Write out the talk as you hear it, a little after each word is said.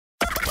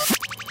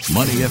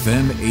Money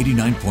FM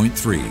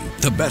 89.3,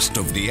 the best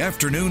of the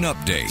afternoon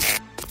update.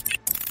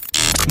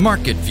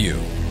 Market View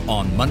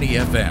on Money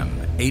FM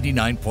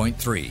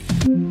 89.3.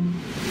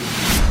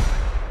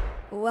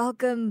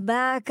 Welcome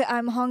back.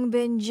 I'm Hong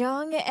Bin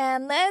Jung,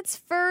 and let's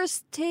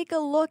first take a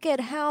look at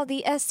how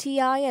the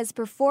STI is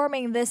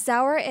performing this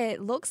hour.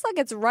 It looks like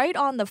it's right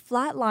on the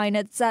flat line.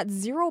 It's at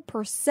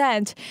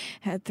 0%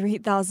 at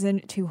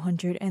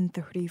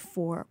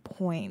 3,234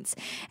 points.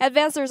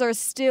 Advancers are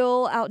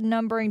still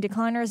outnumbering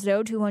decliners,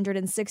 though,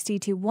 260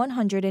 to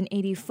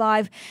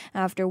 185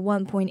 after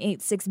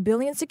 1.86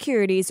 billion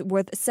securities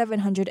worth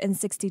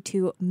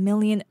 762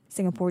 million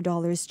Singapore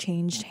dollars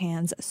changed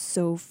hands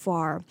so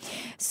far.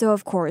 So,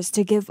 of course,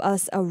 to give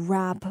us a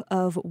wrap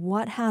of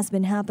what has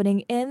been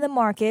happening in the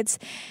markets,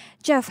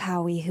 Jeff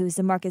Howie, who's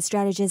the market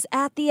strategist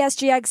at the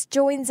SGX,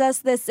 joins us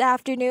this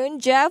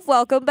afternoon. Jeff,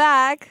 welcome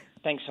back.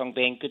 Thanks, Hong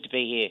Bin. Good to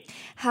be here.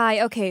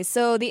 Hi. Okay,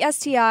 so the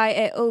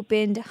STI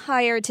opened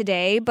higher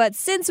today, but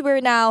since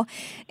we're now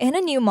in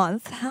a new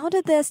month, how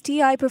did the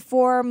STI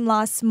perform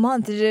last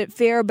month? Did it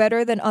fare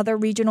better than other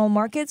regional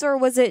markets, or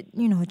was it,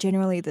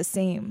 generally the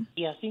same?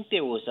 Yeah, I think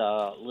there was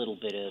a little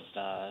bit of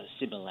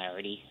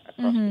similarity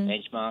across the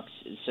benchmarks.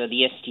 So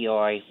the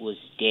STI was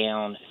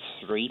down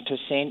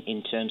 3%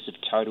 in terms of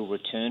total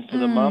return for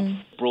the month.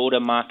 Broader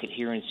market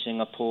here in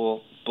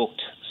Singapore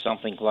booked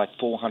something like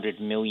 400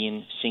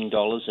 million Sing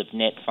dollars of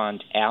net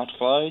fund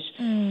outflows.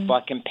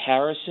 By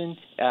comparison,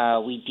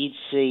 we did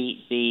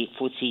see the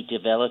FTSE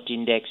Developed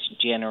Index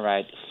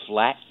generate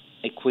flat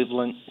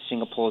equivalent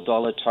Singapore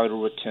dollar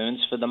total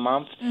returns for the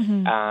month,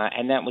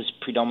 and that was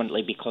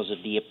predominantly because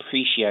of the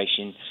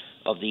appreciation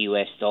of the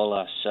US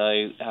dollar.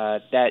 So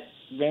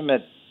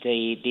remember,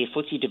 the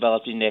FTSE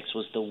Developed Index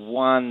was the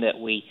one that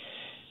we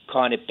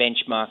kind of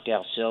benchmarked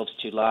ourselves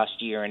to last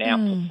year and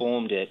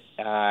outperformed it.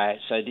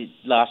 So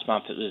last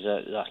month it was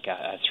a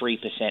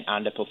 3%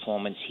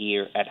 underperformance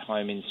here at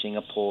home in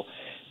Singapore,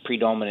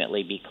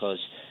 predominantly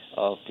because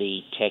of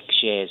the tech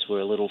shares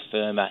were a little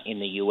firmer in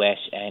the US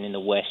and in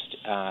the West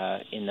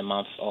in the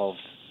month of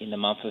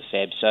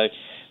Feb. So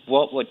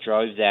what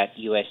drove that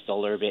US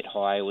dollar a bit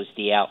higher was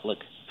the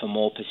outlook for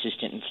more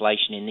persistent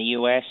inflation in the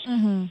US.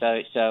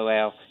 So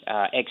our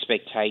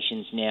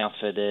expectations now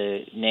for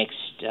the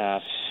next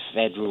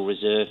Federal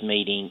Reserve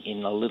meeting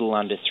in a little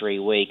under 3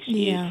 weeks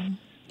it's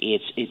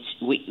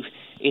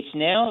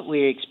now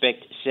we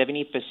expect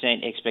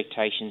 70%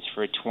 expectations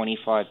for a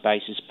 25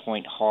 basis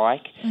point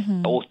hike,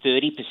 or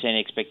 30%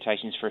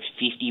 expectations for a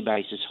 50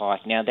 basis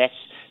hike. Now that's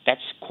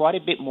quite a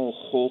bit more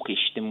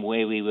hawkish than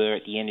where we were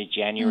at the end of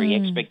January.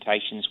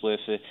 Expectations were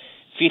for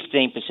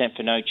 15%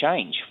 for no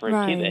change for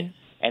a pivot,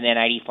 and then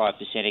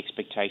 85%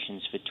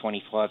 expectations for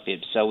 25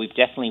 bps. So we've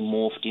definitely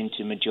morphed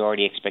into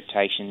majority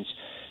expectations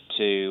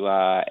to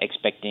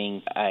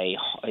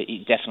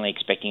definitely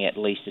expecting at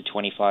least a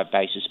 25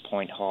 basis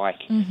point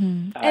hike.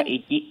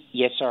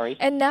 Sorry.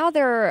 And now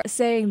they're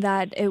saying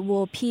that it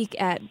will peak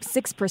at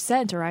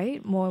 6%,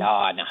 right? More.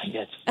 Oh no,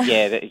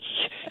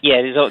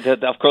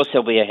 of course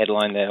there'll be a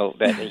headline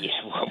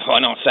why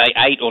not say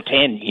 8 or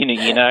 10?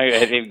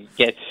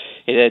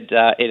 It'd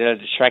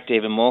attract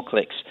even more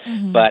clicks.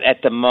 But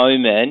at the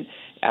moment,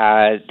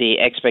 the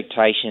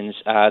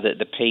expectations are that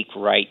the peak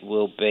rate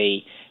will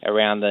be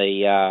around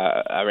the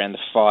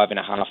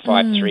 5.5,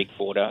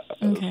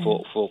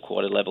 5.75, 4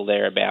 quarter level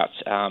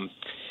thereabouts.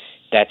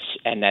 That's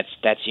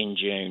in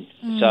June.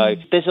 So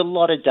there's a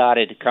lot of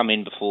data to come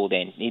in before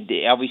then.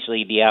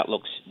 Obviously, the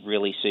outlook's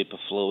really super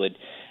fluid,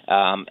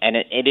 and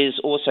it is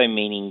also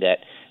meaning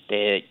that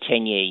the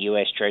 10-year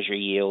US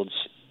Treasury yields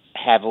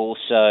have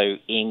also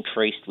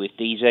increased with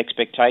these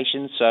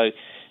expectations. So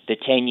the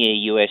 10-year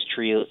US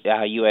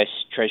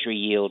Treasury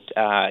yield,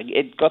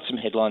 it got some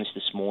headlines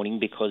this morning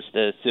because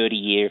the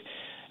 30-year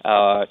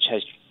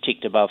has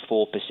ticked above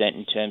 4%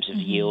 in terms of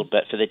yield,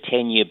 but for the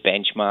 10-year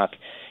benchmark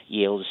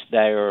yields,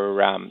 they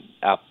are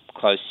up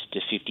close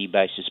to 50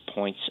 basis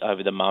points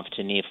over the month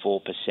to near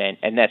 4%,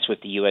 and that's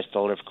with the US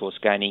dollar, of course,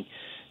 gaining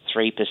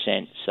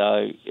 3%.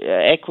 So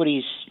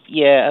equities,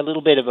 a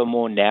little bit of a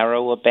more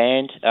narrower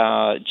band,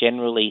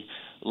 generally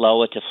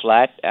lower to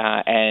flat,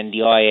 and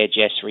the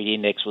IHS REIT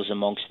index was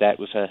amongst that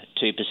with a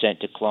 2%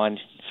 decline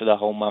for the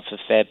whole month of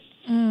Feb.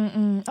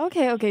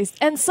 Okay.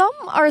 And some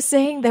are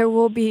saying there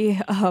will be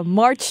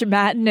March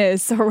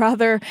madness, or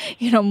rather,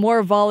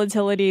 more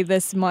volatility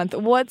this month.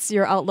 What's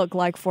your outlook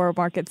like for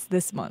markets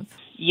this month?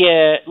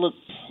 Yeah, look,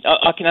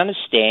 I can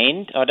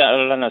understand. I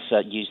don't know if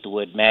I'd use the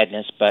word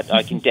madness, but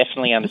I can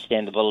definitely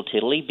understand the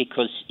volatility,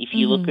 because if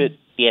you look at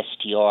the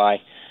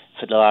STI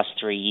for the last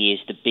 3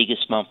 years, the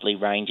biggest monthly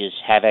ranges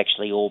have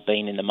actually all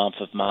been in the month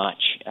of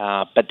March.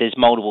 But there's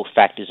multiple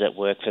factors at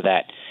work for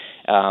that.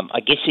 I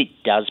guess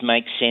it does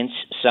make sense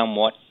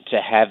somewhat to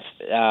have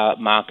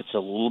markets a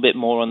little bit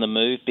more on the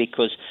move,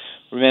 because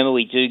remember,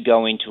 we do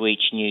go into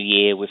each new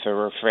year with a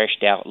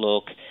refreshed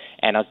outlook,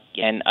 and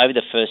over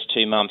the first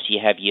 2 months you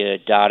have your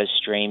data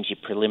streams, your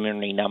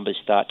preliminary numbers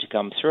start to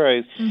come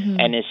through,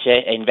 and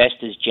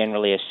investors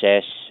generally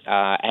assess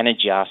and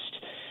adjust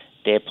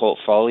their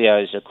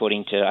portfolios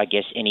according to, I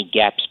guess, any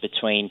gaps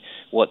between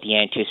what the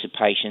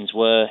anticipations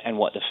were and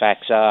what the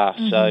facts are.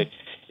 Mm-hmm. So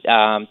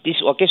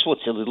I guess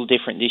what's a little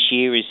different this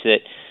year is that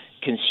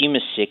consumer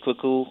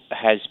cyclical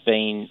has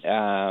been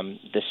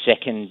the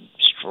second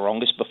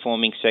strongest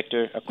performing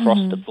sector across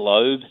the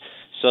globe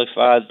so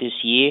far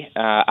this year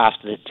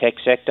after the tech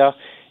sector.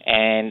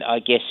 And I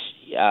guess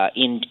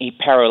in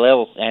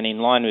parallel and in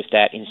line with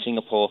that, in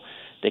Singapore,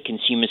 the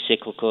consumer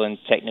cyclical and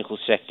technical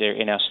sector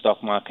in our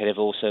stock market have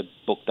also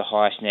booked the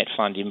highest net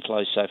fund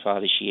inflows so far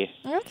this year.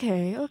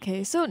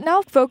 Okay. So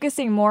now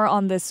focusing more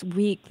on this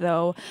week,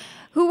 though,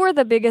 who were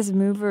the biggest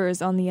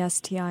movers on the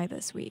STI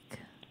this week?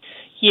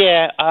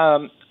 Yeah,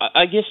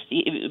 I guess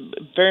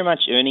very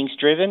much earnings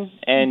driven,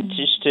 and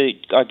just to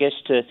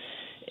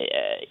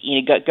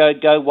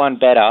go one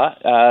better,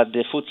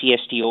 the FTSE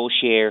ST All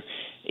Share.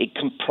 It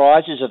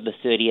comprises of the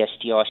 30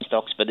 STI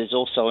stocks, but there's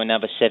also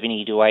another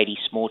 70 to 80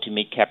 small to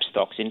mid-cap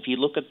stocks. And if you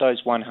look at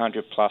those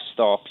 100-plus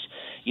stocks,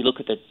 you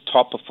look at the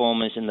top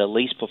performers and the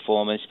least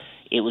performers,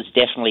 it was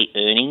definitely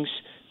earnings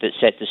that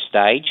set the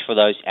stage for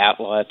those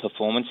outlier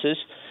performances.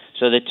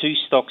 So the two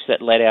stocks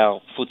that led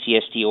our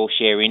FTSE ST All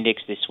Share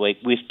Index this week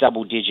with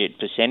double-digit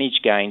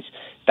percentage gains,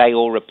 they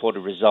all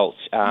reported results.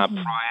 Prior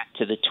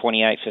to the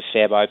 28th of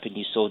Feb Open,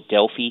 you saw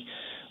Delphi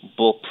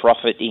book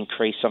profit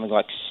increase something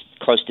like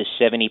close to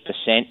 70%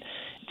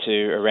 to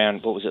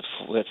around,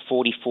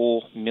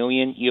 $44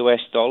 million US.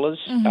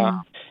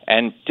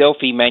 And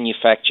Delphi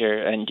manufacture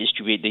and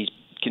distribute these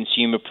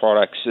consumer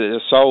products that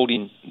are sold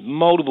in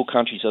multiple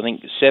countries, I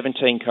think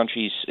 17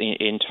 countries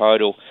in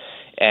total.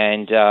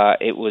 And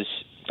it was,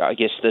 I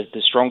guess,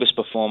 the strongest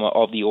performer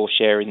of the All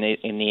Share in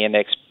the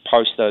index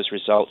post those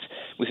results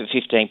with a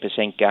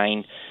 15%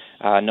 gain,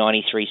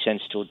 93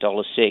 cents to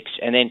 $1.06.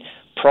 And then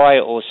prior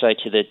also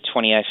to the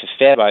 28th of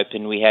Feb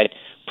Open, we had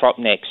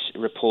Propnex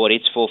report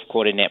its fourth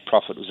quarter net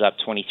profit was up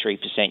 23%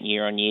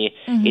 year on year.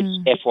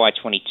 Its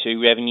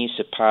FY22 revenue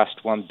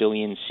surpassed 1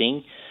 billion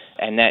Sing,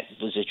 and that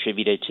was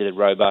attributed to the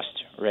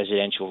robust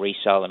residential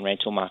resale and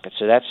rental market.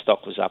 So that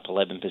stock was up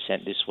 11%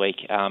 this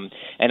week. And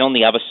on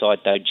the other side,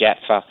 though,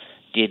 JATFA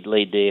did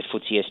lead the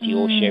FTSE ST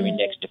All Share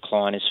Index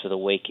decliners for the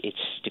week. It's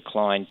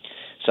declined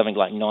something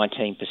like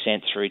 19%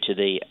 through to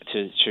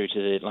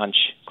the lunch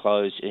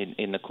close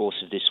in the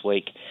course of this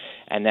week,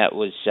 and that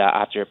was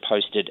after it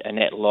posted a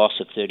net loss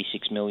of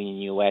 $36 million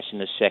US in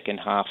the second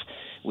half,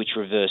 which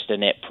reversed a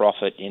net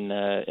profit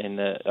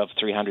of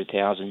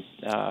 $300,000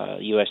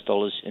 US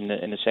dollars in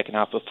the second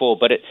half before.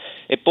 But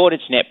it brought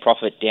its net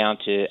profit down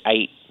to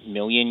 $8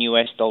 million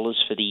US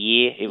dollars for the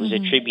year. It was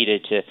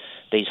attributed to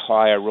these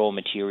higher raw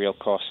material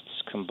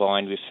costs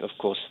combined with, of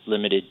course,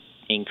 limited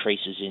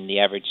increases in the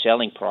average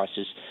selling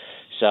prices.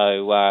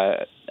 So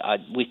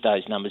with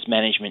those numbers,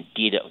 management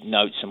did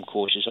note some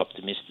cautious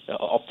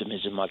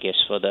optimism, I guess,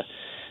 for the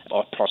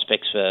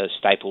prospects for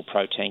staple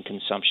protein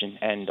consumption,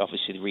 and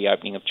obviously the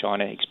reopening of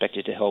China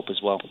expected to help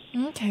as well.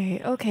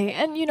 Okay.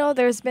 And,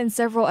 there's been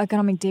several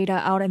economic data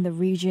out in the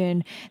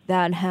region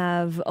that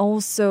have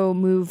also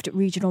moved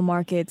regional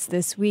markets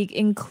this week,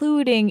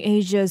 including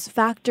Asia's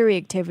factory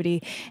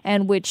activity,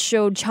 and which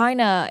showed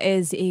China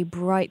is a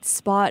bright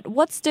spot.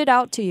 What stood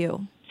out to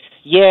you?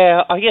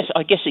 Yeah, I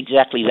guess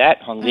exactly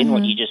that, Hong Lin,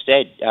 what you just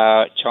said.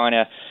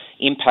 China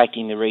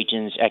impacting the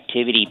region's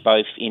activity,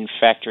 both in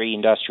factory,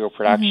 industrial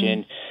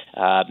production,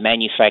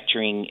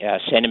 manufacturing,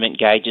 sentiment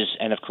gauges,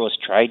 and, of course,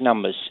 trade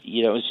numbers.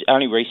 It was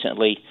only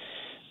recently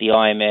the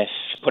IMF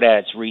put out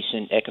its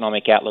recent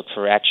economic outlook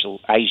for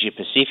actual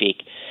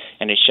Asia-Pacific,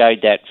 and it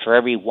showed that for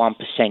every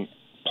 1%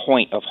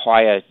 point of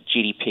higher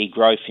GDP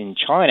growth in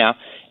China,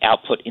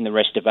 output in the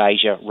rest of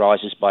Asia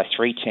rises by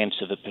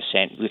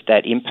 0.3% with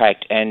that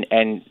impact. And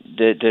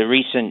the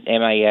recent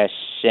MAS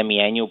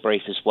semi-annual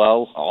brief as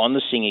well on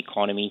the Sing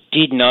economy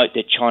did note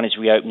that China's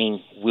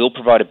reopening will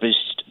provide a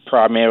boost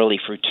primarily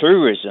through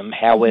tourism.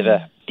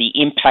 However, the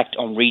impact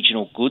on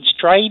regional goods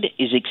trade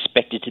is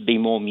expected to be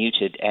more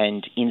muted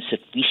and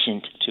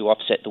insufficient to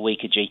offset the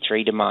weaker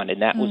G3 demand,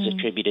 and that was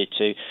attributed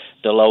to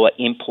the lower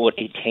import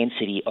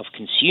intensity of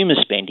consumer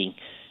spending,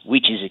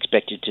 which is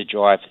expected to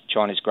drive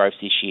China's growth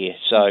this year.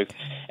 So,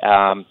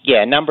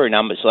 a number of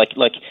numbers.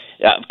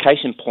 Case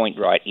in point,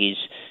 right, is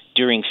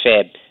during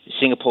Feb,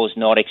 Singapore's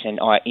Nordics and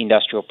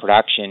industrial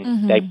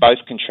production, they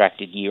both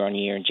contracted year on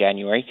year in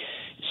January.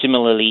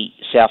 Similarly,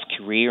 South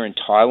Korea and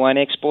Taiwan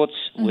exports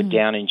were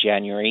down in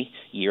January,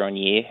 year on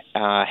year.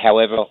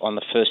 However, on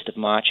the 1st of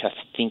March, I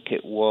think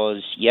it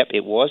was.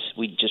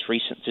 We just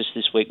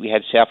this week we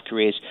had South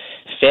Korea's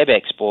Feb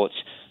exports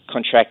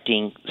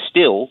contracting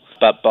still,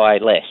 but by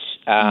less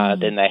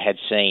than they had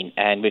seen.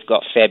 And we've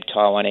got Feb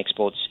Taiwan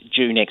exports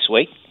due next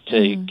week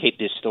to keep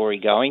this story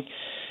going.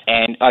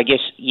 And I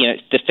guess,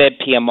 the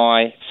Feb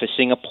PMI for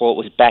Singapore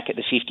was back at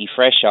the 50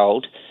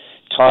 threshold.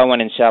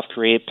 Taiwan and South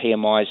Korea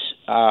PMIs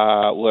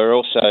were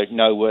also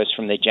no worse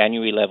from their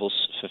January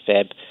levels for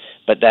Feb,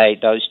 but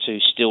those two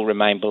still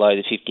remain below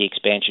the 50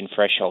 expansion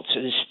threshold.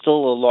 So there's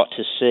still a lot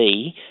to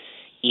see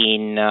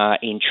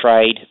in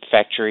trade,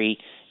 factory,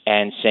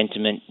 and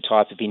sentiment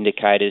type of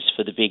indicators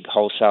for the big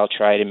wholesale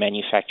trade and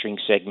manufacturing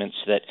segments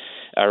that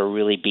are a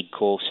really big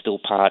core still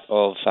part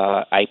of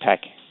APAC.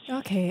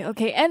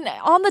 Okay. And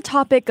on the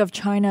topic of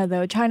China,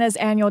 though, China's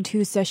annual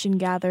two-session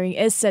gathering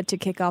is set to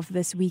kick off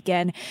this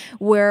weekend,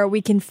 where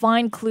we can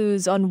find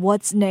clues on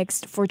what's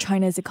next for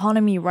China's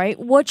economy, right?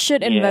 What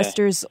should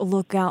investors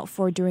look out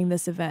for during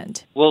this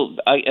event? Well,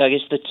 I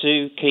guess the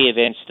two key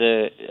events,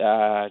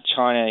 the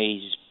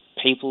Chinese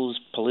People's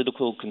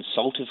Political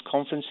Consultative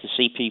Conference, the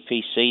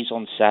CPPC, is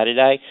on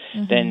Saturday.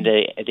 Then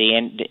the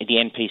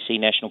NPC,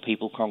 National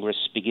People Congress,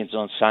 begins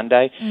on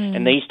Sunday.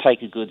 And these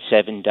take a good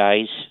 7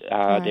 days,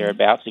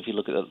 thereabouts, if you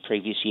look at the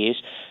previous years.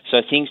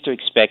 So things to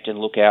expect and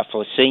look out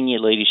for: senior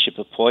leadership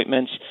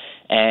appointments.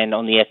 And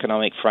on the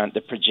economic front,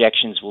 the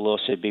projections will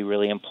also be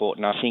really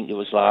important. I think it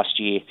was last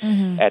year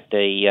at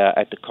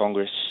the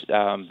Congress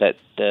that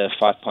the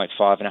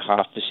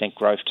 5.5%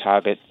 growth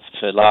target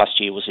for last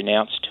year was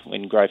announced,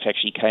 when growth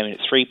actually came in at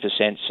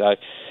 3%. So I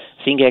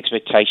think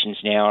expectations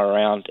now are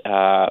around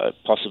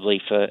possibly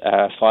for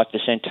a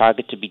 5%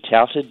 target to be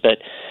touted. But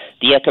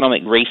the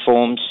economic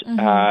reforms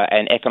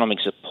and economic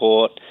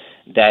support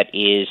that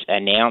is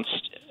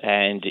announced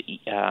and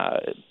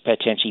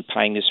potentially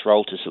playing this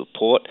role to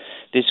support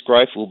this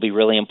growth will be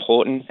really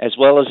important, as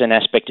well as an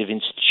aspect of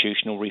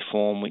institutional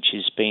reform, which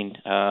has been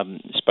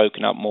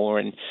spoken up more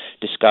and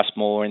discussed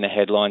more in the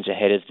headlines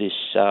ahead of this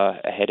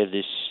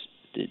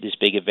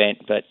big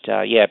event. But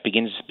it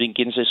begins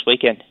this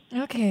weekend.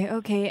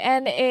 Okay.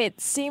 And it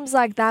seems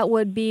like that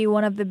would be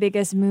one of the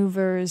biggest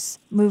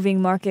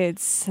moving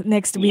markets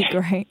next week,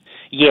 right?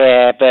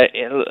 Yeah, but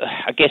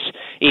I guess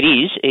it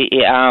is.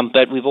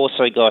 But we've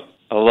also got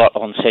a lot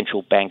on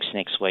central banks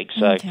next week.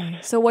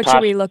 So what should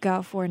we look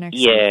out for next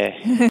week?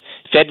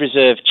 Fed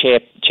Reserve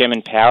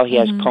Chairman Powell, he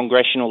has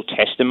congressional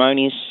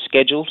testimonies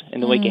scheduled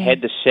in the week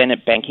ahead. The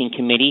Senate Banking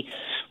Committee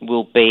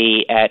will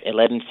be at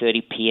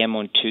 11:30 p.m.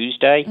 on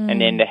Tuesday, and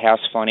then the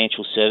House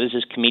Financial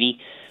Services Committee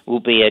will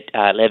be at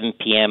 11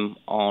 p.m.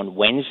 on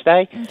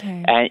Wednesday.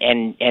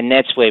 And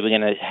that's where we're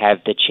going to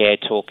have the chair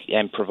talk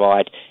and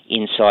provide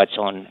insights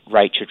on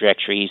rate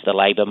trajectories, the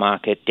labour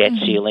market, debt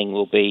ceiling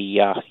will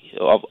be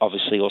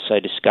obviously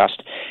also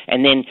discussed.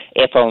 And then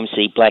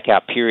FOMC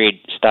blackout period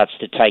starts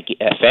to take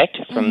effect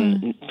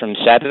from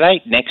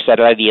Saturday, next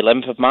Saturday, the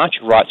 11th of March,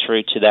 right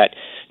through to that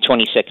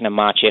 22nd of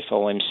March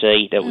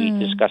FOMC that we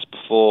discussed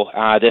before.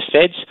 The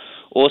Fed's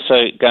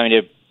also going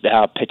to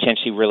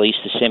potentially release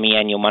the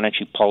semi-annual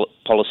monetary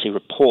policy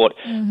report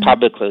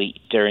publicly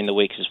during the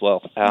week as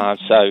well.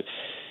 So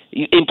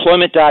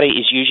employment data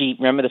is usually,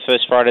 remember, the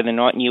first Friday of the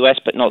night in the US,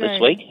 but not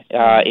this week.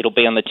 It'll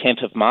be on the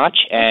 10th of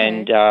March,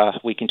 and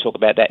we can talk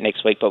about that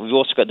next week. But we've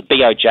also got the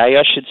BOJ,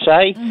 I should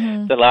say,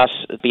 the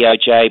last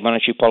BOJ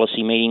monetary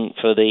policy meeting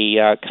for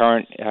the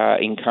current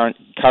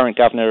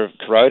governor of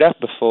Kuroda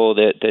before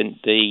the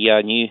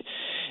new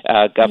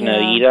Governor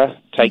Ida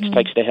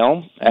takes the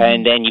helm.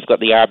 And then you've got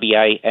the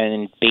RBA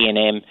and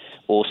BNM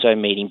also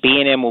meeting.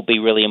 BNM will be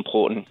really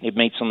important. It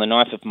meets on the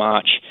 9th of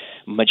March.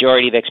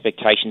 Majority of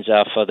expectations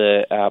are for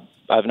the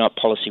overnight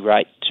policy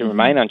rate to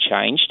remain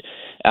unchanged,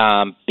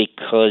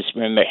 because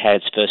remember it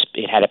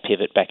had a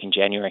pivot back in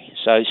January.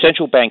 So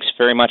central banks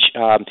very much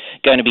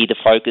going to be the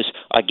focus,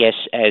 I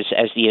guess,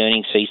 as the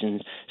earnings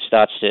season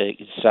starts to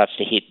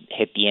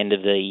hit the end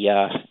of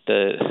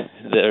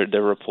the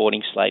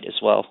reporting slate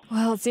as well.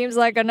 Well, it seems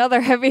like another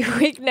heavy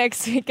week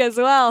next week as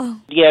well.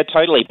 Yeah,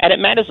 totally. And it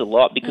matters a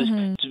lot because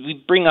we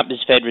bring up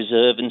this Fed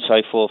Reserve and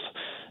so forth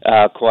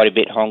quite a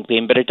bit, Hong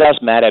Bin, but it does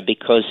matter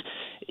because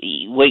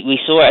we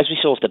saw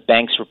with the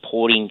banks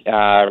reporting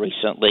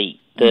recently,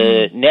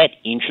 the net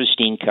interest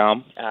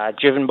income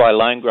driven by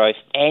loan growth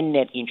and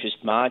net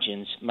interest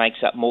margins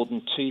makes up more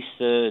than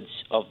 2/3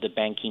 of the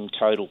banking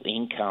total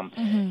income,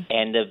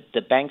 and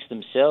the banks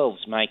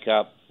themselves make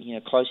up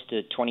close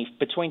to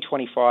between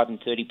 25 and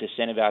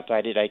 30% of our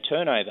day-to-day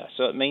turnover.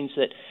 So it means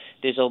that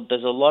there's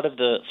a lot of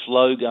the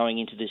flow going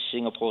into the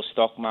Singapore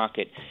stock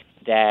market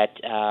that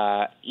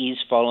is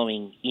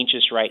following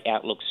interest rate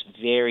outlooks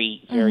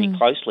very, very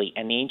closely,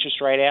 and the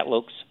interest rate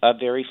outlooks are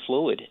very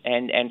fluid,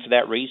 and for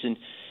that reason,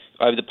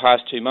 over the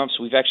past 2 months,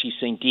 we've actually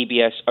seen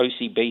DBS,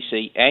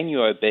 OCBC and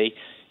UOB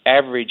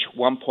average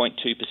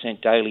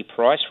 1.2% daily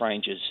price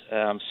ranges.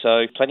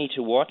 So plenty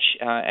to watch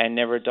and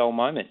never a dull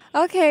moment.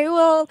 Okay,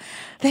 well,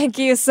 thank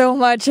you so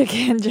much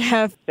again,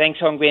 Jeff. Thanks,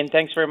 Hong Bin.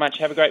 Thanks very much.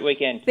 Have a great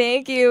weekend.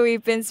 Thank you.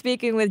 We've been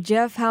speaking with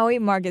Jeff Howie,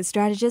 market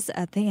strategist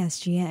at the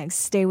SGX.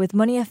 Stay with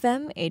Money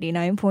FM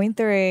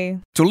 89.3.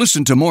 To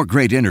listen to more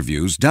great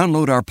interviews,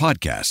 download our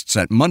podcasts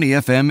at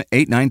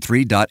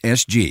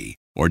moneyfm893.sg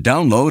or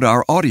download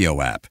our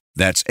audio app.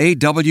 That's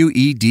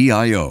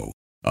AWEDIO.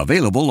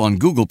 Available on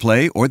Google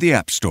Play or the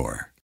App Store.